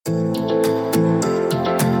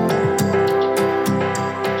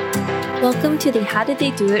Welcome to the How Did They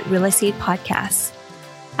Do It Real Estate Podcast.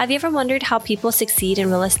 Have you ever wondered how people succeed in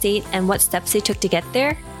real estate and what steps they took to get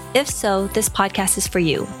there? If so, this podcast is for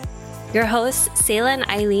you. Your hosts, Sayla and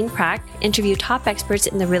Eileen Prack, interview top experts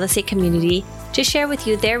in the real estate community to share with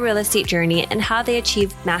you their real estate journey and how they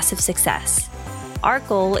achieved massive success. Our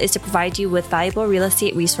goal is to provide you with valuable real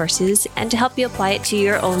estate resources and to help you apply it to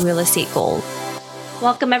your own real estate goal.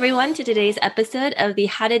 Welcome, everyone, to today's episode of the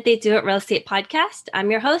How Did They Do It Real Estate Podcast. I'm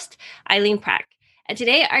your host, Eileen Prack. And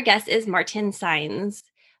today our guest is Martin Saenz.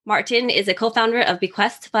 Martin is a co-founder of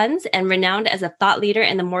Bequest Funds and renowned as a thought leader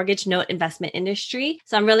in the mortgage note investment industry.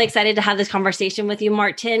 So I'm really excited to have this conversation with you,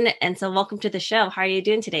 Martin. And so welcome to the show. How are you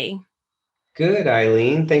doing today? Good,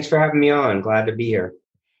 Eileen. Thanks for having me on. Glad to be here.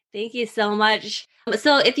 Thank you so much.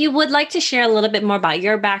 So if you would like to share a little bit more about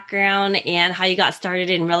your background and how you got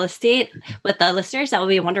started in real estate with the listeners, that would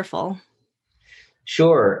be wonderful.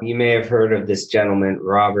 Sure. You may have heard of this gentleman,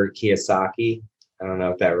 Robert Kiyosaki. I don't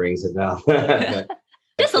know if that rings a bell.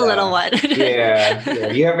 Just a little one.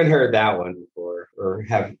 Yeah. You haven't heard that one before or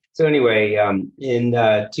have. So anyway, in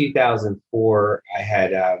 2004, I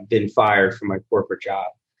had been fired from my corporate job.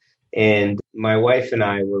 And my wife and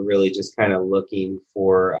I were really just kind of looking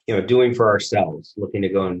for, doing for ourselves, looking to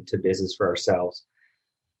go into business for ourselves.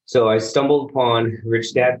 So I stumbled upon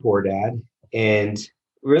Rich Dad, Poor Dad. And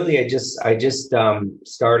really, I just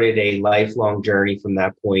started a lifelong journey from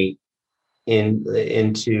that point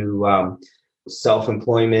into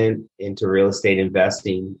self-employment, into real estate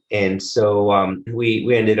investing. And so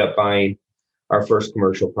we ended up buying our first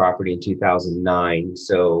commercial property in 2009.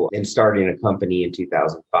 And starting a company in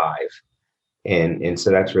 2005. And so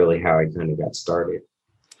that's really how I kind of got started.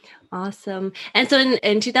 Awesome. And so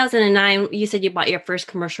in 2009, you said you bought your first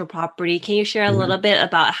commercial property. Can you share a little bit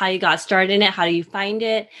about how you got started in it? How do you find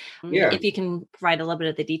it? Yeah. If you can provide a little bit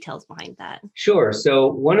of the details behind that. Sure. So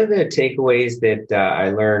one of the takeaways that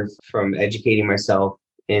I learned from educating myself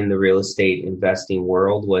in the real estate investing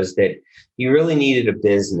world was that you really needed a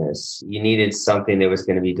business. You needed something that was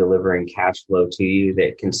going to be delivering cash flow to you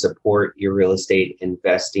that can support your real estate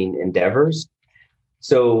investing endeavors.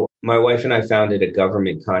 So my wife and I founded a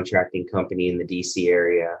government contracting company in the DC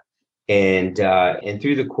area. And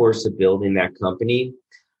through the course of building that company,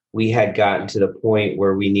 we had gotten to the point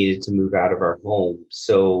where we needed to move out of our home.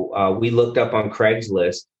 So we looked up on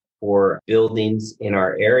Craigslist for buildings in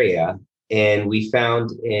our area. And we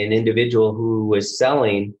found an individual who was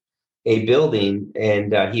selling a building,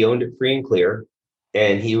 and he owned it free and clear.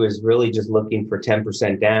 And he was really just looking for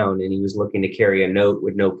 10% down, and he was looking to carry a note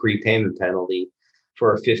with no prepayment penalty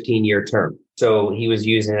for a 15-year term. So he was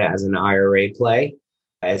using it as an IRA play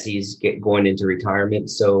as he's going into retirement.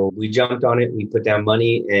 So we jumped on it, we put down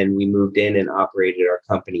money, and we moved in and operated our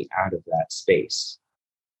company out of that space.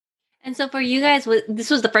 And so for you guys, this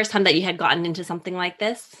was the first time that you had gotten into something like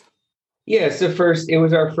this? Yeah, it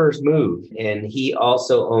was our first move. And he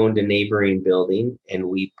also owned a neighboring building, and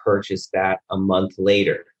we purchased that a month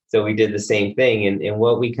later. So we did the same thing. And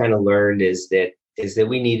what we kind of learned is that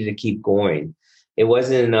we needed to keep going. It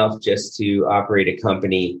wasn't enough just to operate a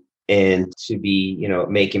company and to be,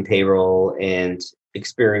 making payroll and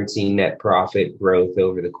experiencing net profit growth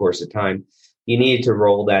over the course of time. You needed to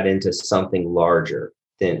roll that into something larger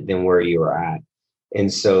than where you were at.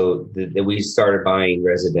 And so we started buying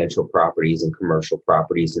residential properties and commercial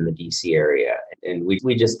properties in the DC area. And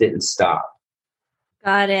we just didn't stop.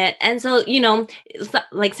 Got it. And so,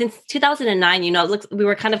 like since 2009, we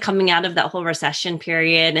were kind of coming out of that whole recession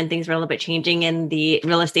period and things were a little bit changing in the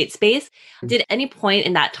real estate space. Did any point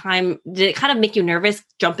in that time, did it kind of make you nervous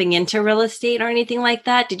jumping into real estate or anything like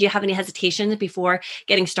that? Did you have any hesitations before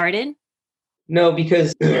getting started? No,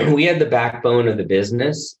 because we had the backbone of the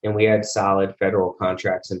business and we had solid federal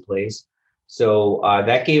contracts in place. So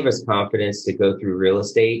that gave us confidence to go through real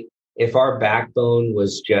estate. If our backbone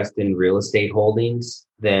was just in real estate holdings,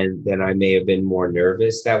 then I may have been more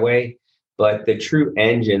nervous that way. But the true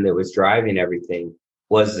engine that was driving everything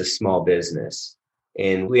was the small business.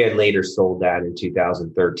 And we had later sold that in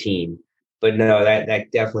 2013. But no,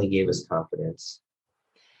 that definitely gave us confidence.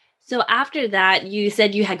 So after that, you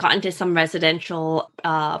said you had gotten to some residential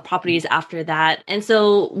properties after that. And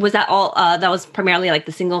so was that all, that was primarily like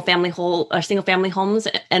the single family homes?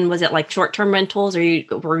 And was it like short-term rentals, or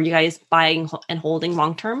were you guys buying and holding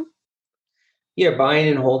long-term? Yeah, buying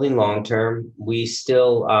and holding long-term. We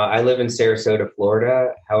still, I live in Sarasota,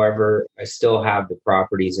 Florida. However, I still have the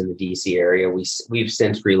properties in the DC area. We've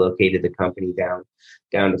since relocated the company down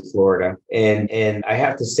to Florida. And I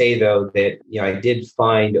have to say, though, that I did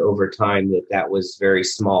find over time that was very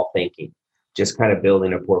small thinking, just kind of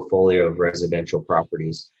building a portfolio of residential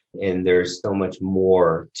properties. And there's so much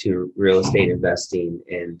more to real estate investing.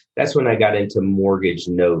 And that's when I got into mortgage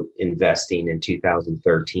note investing in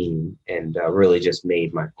 2013 and really just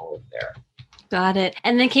made my home there. Got it.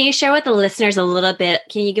 And then can you share with the listeners a little bit?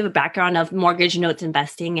 Can you give a background of mortgage notes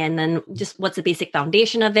investing and then just what's the basic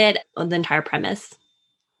foundation of it, or the entire premise?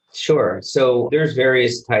 Sure. So there's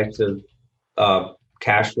various types of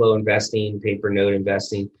cash flow investing, paper note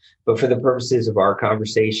investing. But for the purposes of our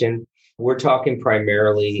conversation, we're talking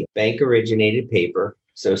primarily bank originated paper.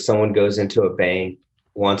 So someone goes into a bank,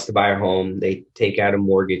 wants to buy a home, they take out a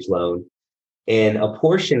mortgage loan, and a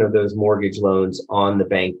portion of those mortgage loans on the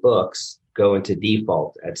bank books go into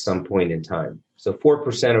default at some point in time. So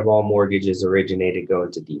 4% of all mortgages originated go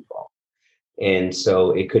into default. And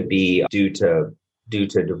so it could be due to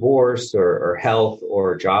divorce or health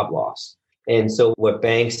or job loss. And so what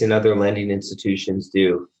banks and other lending institutions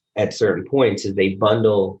do at certain points is they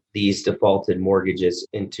bundle these defaulted mortgages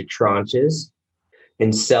into tranches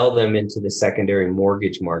and sell them into the secondary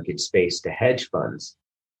mortgage market space to hedge funds.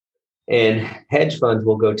 And hedge funds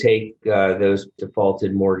will go take those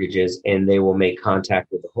defaulted mortgages and they will make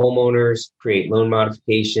contact with the homeowners, create loan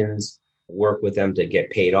modifications, work with them to get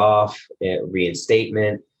paid off,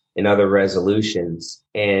 reinstatement, and other resolutions.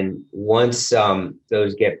 And once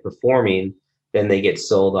those get performing, then they get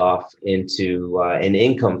sold off into an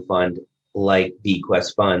income fund like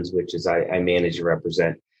Bequest Funds, which is I manage and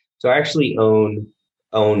represent. So I actually own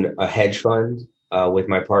a hedge fund with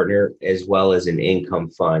my partner as well as an income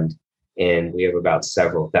fund. And we have about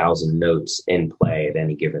several thousand notes in play at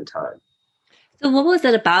any given time. So what was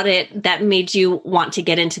it about it that made you want to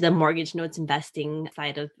get into the mortgage notes investing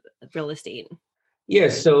side of real estate? Yeah,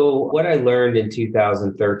 so what I learned in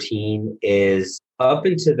 2013 is up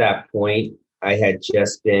until that point, I had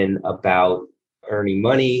just been about earning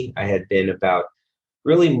money. I had been about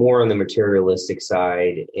really more on the materialistic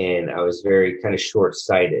side, and I was very kind of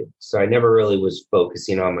short-sighted. So I never really was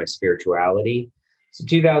focusing on my spirituality. So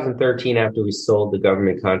 2013, after we sold the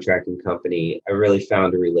government contracting company, I really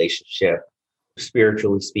found a relationship,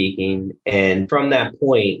 spiritually speaking. And from that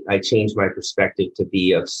point, I changed my perspective to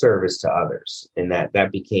be of service to others. And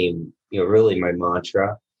that became, really my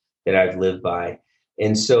mantra that I've lived by.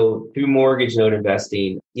 And so through mortgage note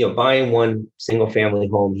investing, buying one single family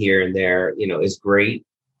home here and there, is great.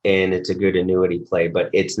 And it's a good annuity play, but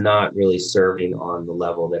it's not really serving on the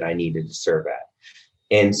level that I needed to serve at.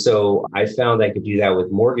 And so I found I could do that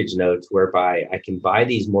with mortgage notes, whereby I can buy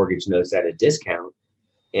these mortgage notes at a discount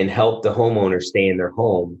and help the homeowner stay in their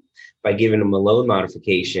home by giving them a loan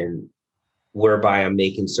modification, whereby I'm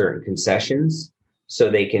making certain concessions so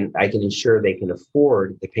I can ensure they can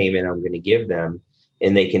afford the payment I'm going to give them,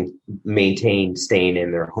 and they can maintain staying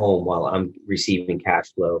in their home while I'm receiving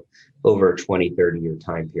cash flow over a 20, 30-year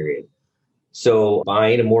time period. So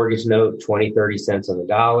buying a mortgage note, 20, 30 cents on the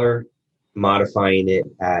dollar, modifying it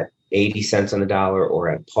at 80 cents on the dollar or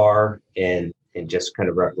at par, and just kind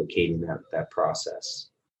of replicating that process.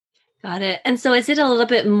 Got it. And so is it a little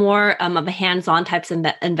bit more of a hands-on types of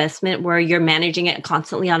investment where you're managing it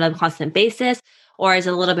constantly on a constant basis, or is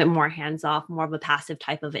it a little bit more hands-off, more of a passive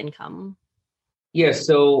type of income? Yeah,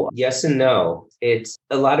 so yes and no. It's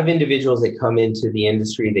a lot of individuals that come into the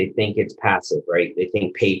industry, they think it's passive, right? They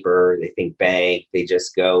think paper, they think bank, they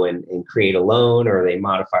just go and create a loan, or they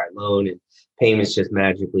modify a loan and payments just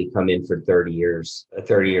magically come in for 30 years, a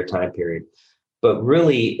 30-year time period. But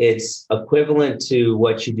really, it's equivalent to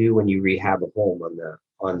what you do when you rehab a home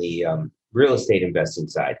on the real estate investing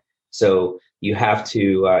side. So you have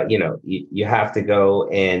to, you have to go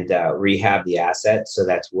and rehab the asset. So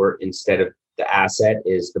that's work. Instead of the asset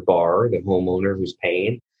is the borrower, the homeowner who's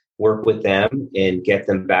paying. Work with them and get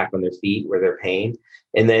them back on their feet where they're paying.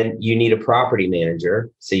 And then you need a property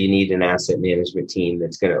manager. So you need an asset management team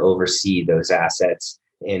that's going to oversee those assets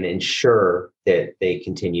and ensure that they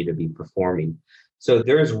continue to be performing. So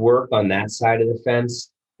there's work on that side of the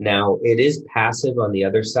fence. Now, it is passive on the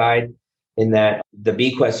other side in that the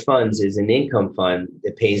Bequest Funds is an income fund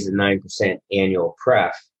that pays a 9% annual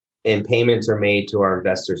pref, and payments are made to our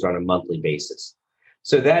investors on a monthly basis.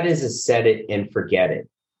 So that is a set it and forget it.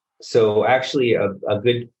 So actually a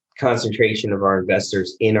good concentration of our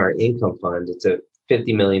investors in our income fund, it's a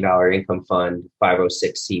 $50 million income fund,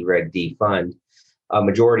 506C Reg D fund. A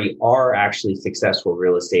majority are actually successful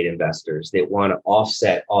real estate investors that want to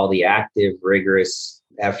offset all the active, rigorous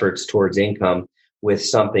efforts towards income with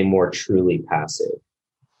something more truly passive.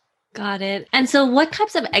 Got it. And so what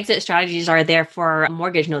types of exit strategies are there for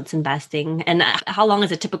mortgage notes investing? And how long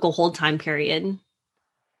is a typical hold time period?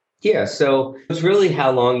 Yeah, so it's really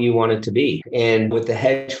how long you want it to be. And with the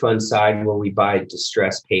hedge fund side, where we buy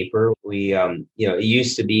distressed paper, it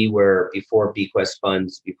used to be where before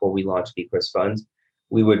we launched Bequest funds,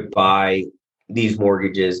 we would buy these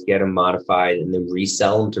mortgages, get them modified, and then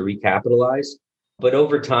resell them to recapitalize. But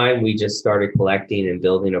over time, we just started collecting and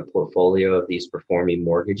building a portfolio of these performing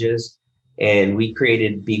mortgages. And we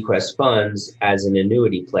created Bequest funds as an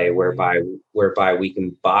annuity play whereby we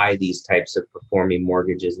can buy these types of performing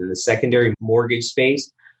mortgages in the secondary mortgage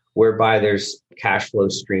space, whereby there's cash flow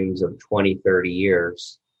streams of 20, 30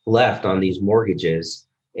 years left on these mortgages,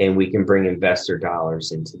 and we can bring investor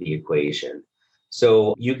dollars into the equation.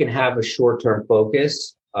 So you can have a short-term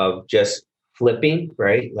focus of just flipping,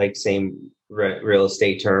 right? Like same real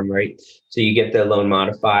estate term, right? So you get the loan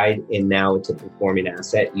modified and now it's a performing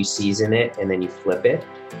asset. You season it and then you flip it.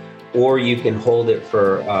 Or you can hold it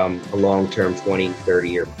for a long-term 20,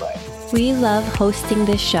 30-year play. We love hosting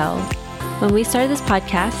this show. When we started this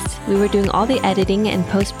podcast, we were doing all the editing and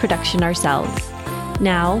post-production ourselves.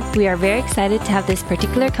 Now, we are very excited to have this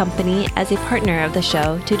particular company as a partner of the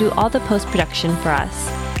show to do all the post-production for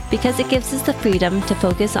us, because it gives us the freedom to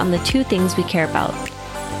focus on the two things we care about: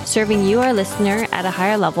 serving you, our listener, at a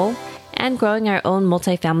higher level, and growing our own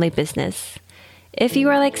multifamily business. If you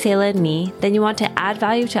are like Sayla and me, then you want to add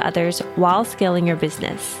value to others while scaling your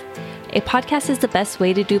business. A podcast is the best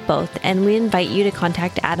way to do both, and we invite you to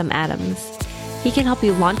contact Adam Adams. He can help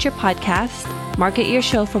you launch your podcast, market your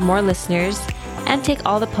show for more listeners, and take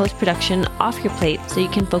all the post-production off your plate so you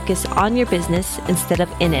can focus on your business instead of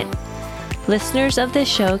in it. Listeners of this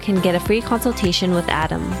show can get a free consultation with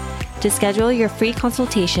Adam. To schedule your free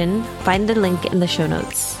consultation, find the link in the show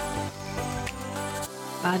notes.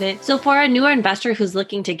 Got it. So for a newer investor who's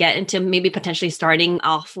looking to get into maybe potentially starting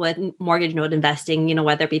off with mortgage note investing,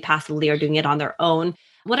 whether it be passively or doing it on their own,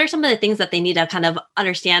 what are some of the things that they need to kind of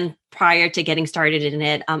understand prior to getting started in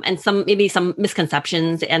it? And some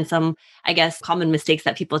misconceptions and some, I guess, common mistakes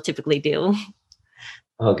that people typically do.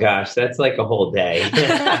 Oh gosh, that's like a whole day.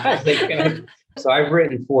 So I've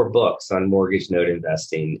written 4 books on mortgage note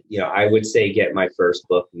investing. I would say get my first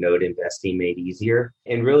book, Note Investing Made Easier,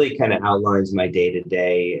 and really kind of outlines my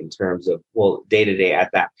day-to-day in terms of, day-to-day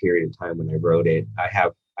at that period of time when I wrote it. I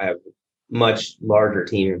have a much larger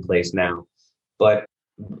team in place now, but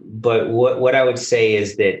what I would say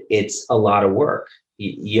is that it's a lot of work.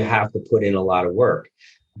 You have to put in a lot of work.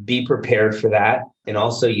 Be prepared for that. And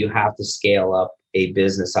also you have to scale up a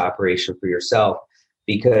business operation for yourself,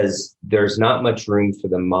 because there's not much room for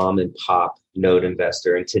the mom and pop note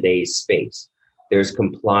investor in today's space. There's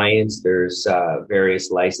compliance, there's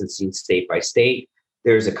various licensing state by state.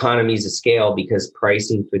 There's economies of scale because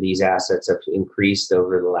pricing for these assets have increased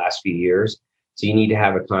over the last few years. So you need to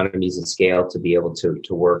have economies of scale to be able to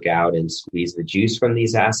work out and squeeze the juice from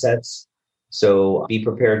these assets. So be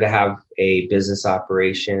prepared to have a business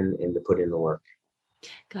operation and to put in the work.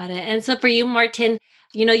 Got it. And so for you, Martin,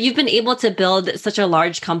 you've been able to build such a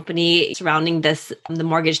large company surrounding this, the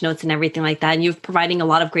mortgage notes and everything like that. And you're providing a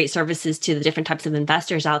lot of great services to the different types of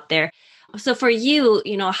investors out there. So for you,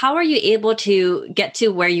 how are you able to get to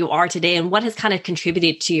where you are today, and what has kind of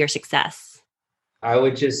contributed to your success? I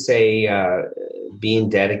would just say being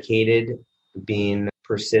dedicated, being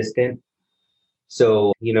persistent.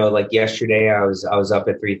 So, like yesterday, I was up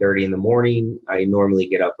at 3:30 in the morning. I normally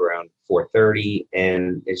get up around 4:30,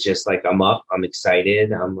 and it's just like I'm up, I'm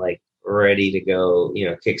excited, I'm like ready to go,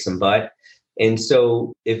 kick some butt. And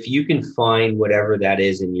so if you can find whatever that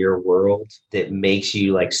is in your world that makes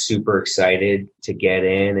you like super excited to get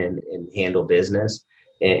in and handle business,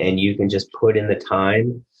 and you can just put in the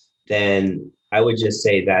time, then I would just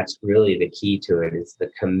say that's really the key to it. It's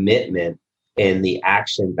the commitment and the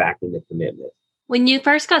action backing the commitment. When you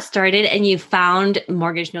first got started and you found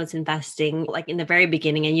mortgage notes investing, like in the very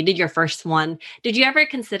beginning, and you did your first one, did you ever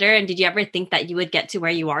consider and did you ever think that you would get to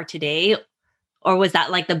where you are today? Or was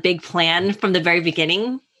that like the big plan from the very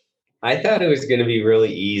beginning? I thought it was going to be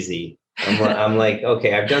really easy. I'm like,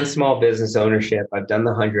 okay, I've done small business ownership. I've done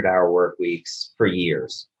the 100-hour work weeks for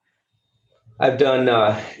years. I've done,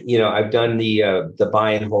 the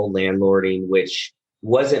buy and hold landlording, which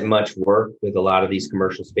wasn't much work with a lot of these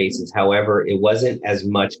commercial spaces. However, it wasn't as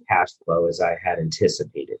much cash flow as I had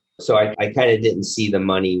anticipated. So I kind of didn't see the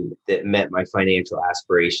money that met my financial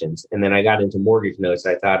aspirations. And then I got into mortgage notes.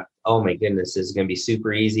 I thought, oh my goodness, this is going to be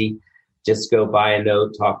super easy. Just go buy a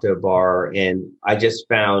note, talk to a borrower. And I just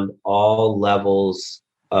found all levels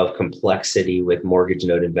of complexity with mortgage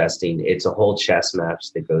note investing. It's a whole chess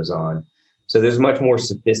match that goes on. So there's much more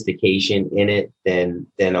sophistication in it than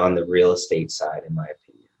on the real estate side, in my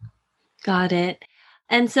opinion. Got it.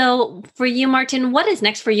 And so for you, Martin, what is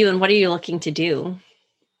next for you and what are you looking to do?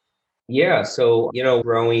 Yeah. So,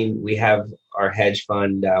 growing, we have our hedge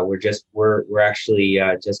fund. We're actually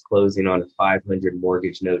just closing on a 500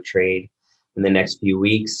 mortgage note trade in the next few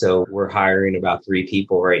weeks. So we're hiring about 3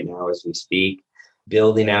 people right now as we speak,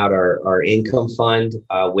 building out our income fund,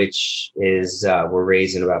 which is we're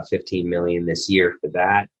raising about 15 million this year for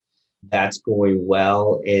that. That's going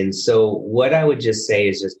well. And so what I would just say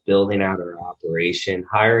is just building out our operation,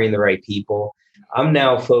 hiring the right people. I'm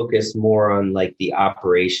now focused more on like the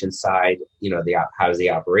operation side, how does the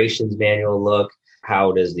operations manual look?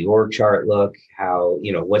 How does the org chart look? How,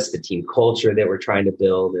 what's the team culture that we're trying to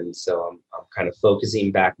build? And so I'm kind of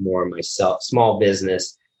focusing back more on myself, small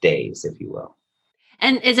business days, if you will.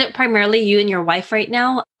 And is it primarily you and your wife right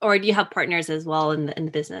now, or do you have partners as well in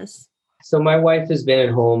the business? So my wife has been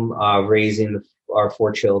at home raising our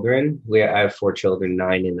 4 children. I have 4 children,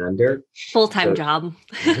 9 and under. Full-time job.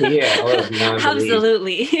 Yeah,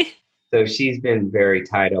 absolutely. So she's been very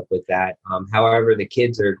tied up with that. However, the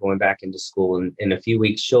kids are going back into school, and in a few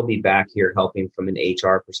weeks, she'll be back here helping from an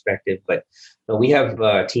HR perspective. But we have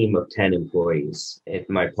a team of 10 employees,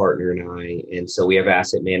 my partner and I. And so we have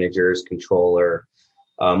asset managers, controller,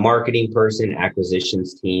 marketing person,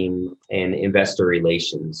 acquisitions team, and investor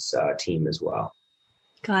relations team as well.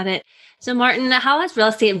 Got it. So Martin, how has real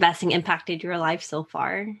estate investing impacted your life so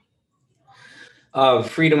far?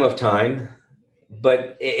 Freedom of time.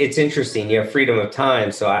 But it's interesting. You have freedom of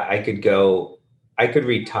time. So I could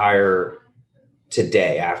retire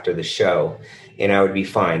today after the show and I would be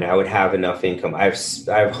fine. I would have enough income. I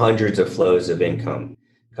have hundreds of flows of income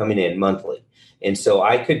coming in monthly. And so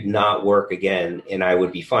I could not work again and I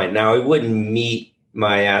would be fine. Now, I wouldn't meet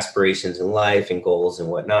my aspirations in life and goals and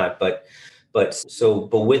whatnot. But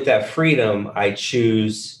with that freedom, I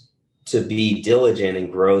choose to be diligent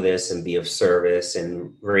and grow this and be of service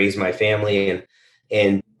and raise my family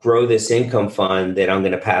and grow this income fund that I'm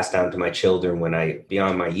going to pass down to my children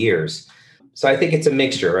beyond my years. So I think it's a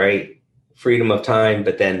mixture, right? Freedom of time,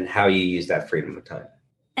 but then how you use that freedom of time.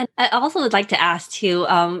 And I also would like to ask too,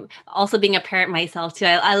 also being a parent myself too,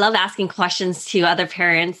 I love asking questions to other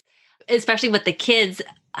parents, especially with the kids.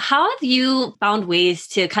 How have you found ways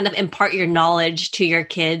to kind of impart your knowledge to your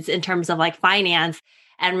kids in terms of like finance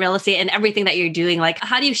and real estate and everything that you're doing? Like,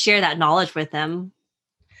 how do you share that knowledge with them?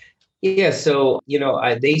 Yeah. So,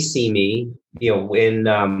 they see me,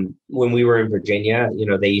 when we were in Virginia,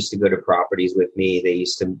 they used to go to properties with me. They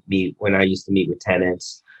used to meet when I used to meet with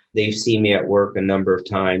tenants. They've seen me at work a number of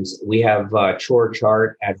times. We have a chore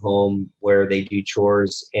chart at home where they do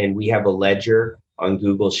chores, and we have a ledger on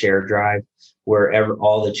Google Share Drive where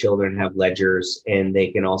all the children have ledgers and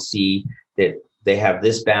they can all see that they have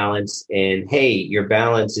this balance and, hey, your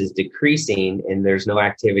balance is decreasing and there's no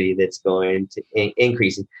activity that's going to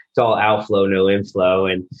increasing. It's all outflow, no inflow.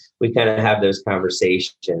 And we kind of have those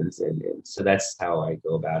conversations. And so that's how I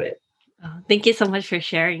go about it. Oh, thank you so much for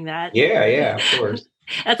sharing that. Yeah, of course.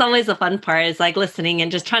 That's always the fun part is like listening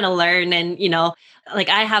and just trying to learn. And, like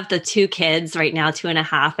I have the 2 kids right now,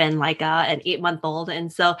 2.5 and like an 8-month-old.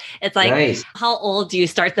 And so it's like, nice. How old do you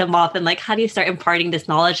start them off? And like, how do you start imparting this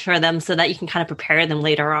knowledge for them so that you can kind of prepare them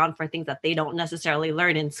later on for things that they don't necessarily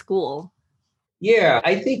learn in school? Yeah,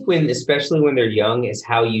 I think especially when they're young, is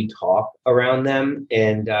how you talk around them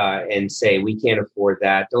and say, we can't afford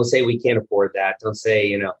that. Don't say we can't afford that. Don't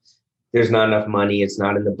say, there's not enough money. It's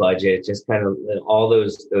not in the budget. Just kind of all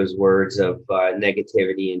those words of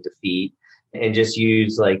negativity and defeat, and just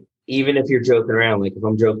use like, even if you're joking around, like if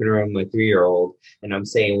I'm joking around with my 3-year-old and I'm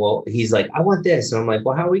saying, well, he's like, I want this. And I'm like,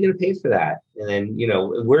 well, how are we going to pay for that? And then,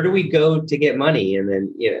 where do we go to get money? And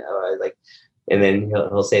then, and then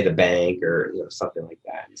he'll say the bank or something like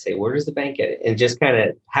that, and say, where does the bank get it? And just kind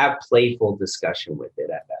of have playful discussion with it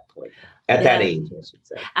at that point, that age, I should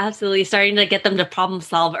say. Absolutely. Starting to get them to problem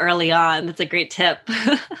solve early on. That's a great tip.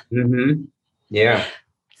 Mm-hmm. Yeah.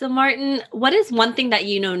 So Martin, what is one thing that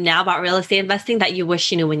you know now about real estate investing that you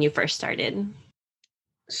wish you knew when you first started?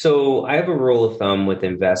 So I have a rule of thumb with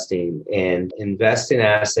investing, and invest in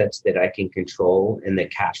assets that I can control and that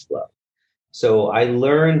cash flow. So I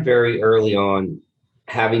learned very early on,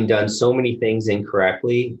 having done so many things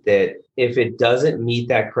incorrectly, that if it doesn't meet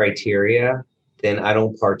that criteria, then I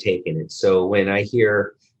don't partake in it. So when I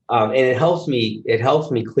hear, and it helps me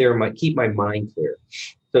keep my mind clear.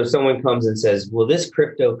 So if someone comes and says, well, this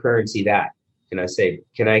cryptocurrency, that, can I say,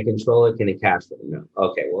 can I control it? Can it cash flow? No.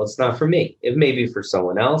 Okay, well, it's not for me. It may be for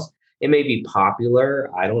someone else. It may be popular.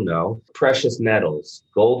 I don't know. Precious metals,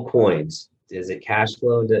 gold coins. Is it cash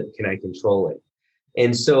flow? Can I control it?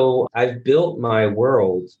 And so I've built my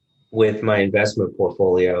world with my investment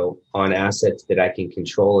portfolio on assets that I can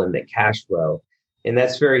control and that cash flow. And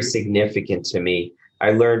that's very significant to me.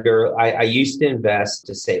 I learned, I used to invest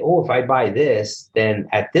to say, oh, if I buy this, then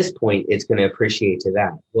at this point, it's going to appreciate to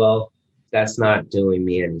that. Well, that's not doing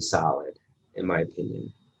me any solid, in my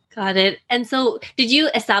opinion. Got it. And so did you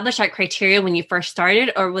establish that criteria when you first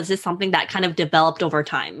started, or was this something that kind of developed over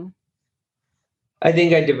time? I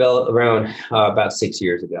think I developed around about 6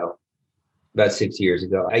 years ago.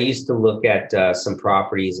 I used to look at some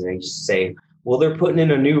properties and I just say, well, they're putting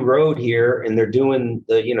in a new road here and they're doing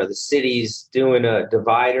the city's doing a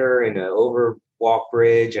divider and an overwalk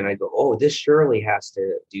bridge. And I go, oh, this surely has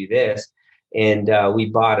to do this. And we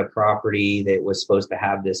bought a property that was supposed to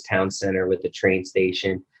have this town center with the train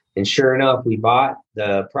station. And sure enough, we bought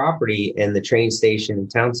the property and the train station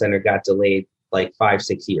and town center got delayed like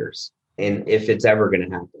 5-6 years. And if it's ever going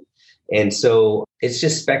to happen. And so it's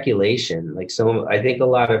just speculation. I think a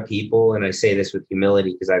lot of people, and I say this with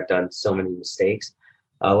humility because I've done so many mistakes,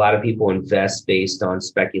 a lot of people invest based on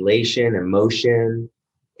speculation, emotion.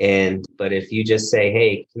 But if you just say,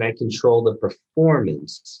 hey, can I control the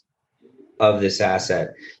performance of this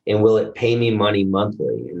asset? And will it pay me money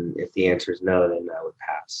monthly? And if the answer is no, then I would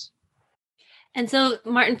pass. And so,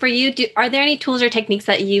 Martin, for you, are there any tools or techniques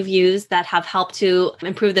that you've used that have helped to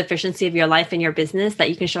improve the efficiency of your life and your business that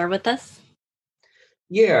you can share with us?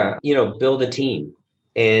 Yeah, build a team.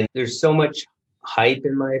 And there's so much hype,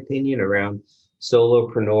 in my opinion, around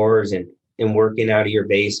solopreneurs and working out of your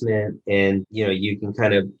basement. And, you can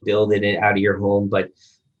kind of build it out of your home. But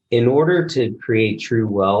in order to create true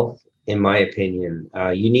wealth, in my opinion,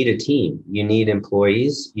 you need a team. You need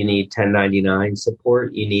employees. You need 1099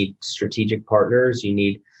 support. You need strategic partners. You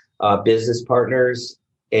need business partners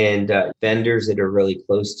and vendors that are really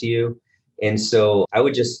close to you. And so I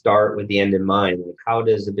would just start with the end in mind. Like, how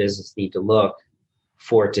does a business need to look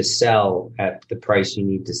for it to sell at the price you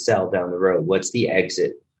need to sell down the road? What's the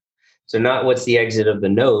exit? So not what's the exit of the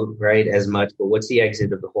node, right, as much, but what's the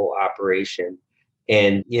exit of the whole operation?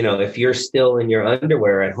 And, if you're still in your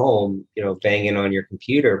underwear at home, banging on your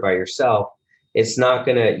computer by yourself, you're not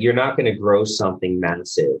going to grow something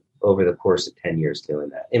massive over the course of 10 years doing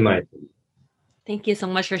that, in my opinion. Thank you so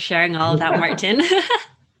much for sharing all of that, Martin.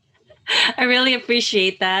 I really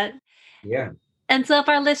appreciate that. Yeah. And so if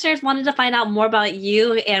our listeners wanted to find out more about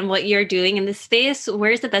you and what you're doing in this space,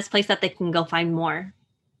 where's the best place that they can go find more?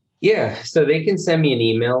 Yeah. So they can send me an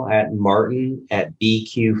email at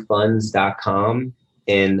martin@bqfunds.com.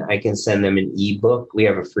 And I can send them an ebook. We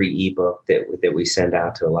have a free ebook that we send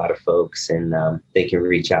out to a lot of folks, and they can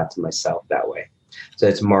reach out to myself that way. So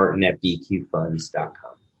it's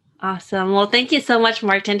martin@bqfunds.com. Awesome. Well, thank you so much,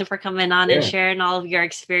 Martin, for coming on and sharing all of your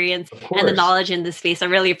experience and the knowledge in this space. I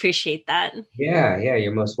really appreciate that. Yeah,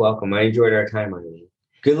 you're most welcome. I enjoyed our time, Eileen.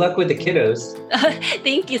 Good luck with the kiddos.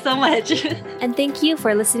 Thank you so much. And thank you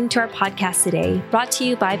for listening to our podcast today, brought to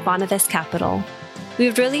you by Bonavest Capital. We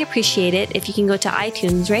would really appreciate it if you can go to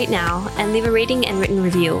iTunes right now and leave a rating and written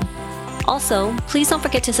review. Also, please don't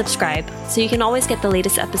forget to subscribe so you can always get the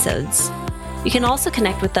latest episodes. You can also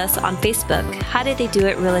connect with us on Facebook, How Did They Do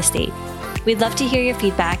It Real Estate. We'd love to hear your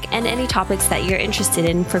feedback and any topics that you're interested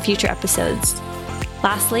in for future episodes.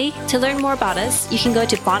 Lastly, to learn more about us, you can go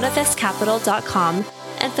to bonavestcapital.com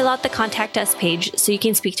and fill out the Contact Us page so you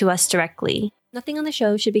can speak to us directly. Nothing on the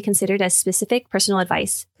show should be considered as specific personal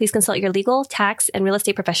advice. Please consult your legal, tax, and real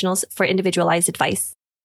estate professionals for individualized advice.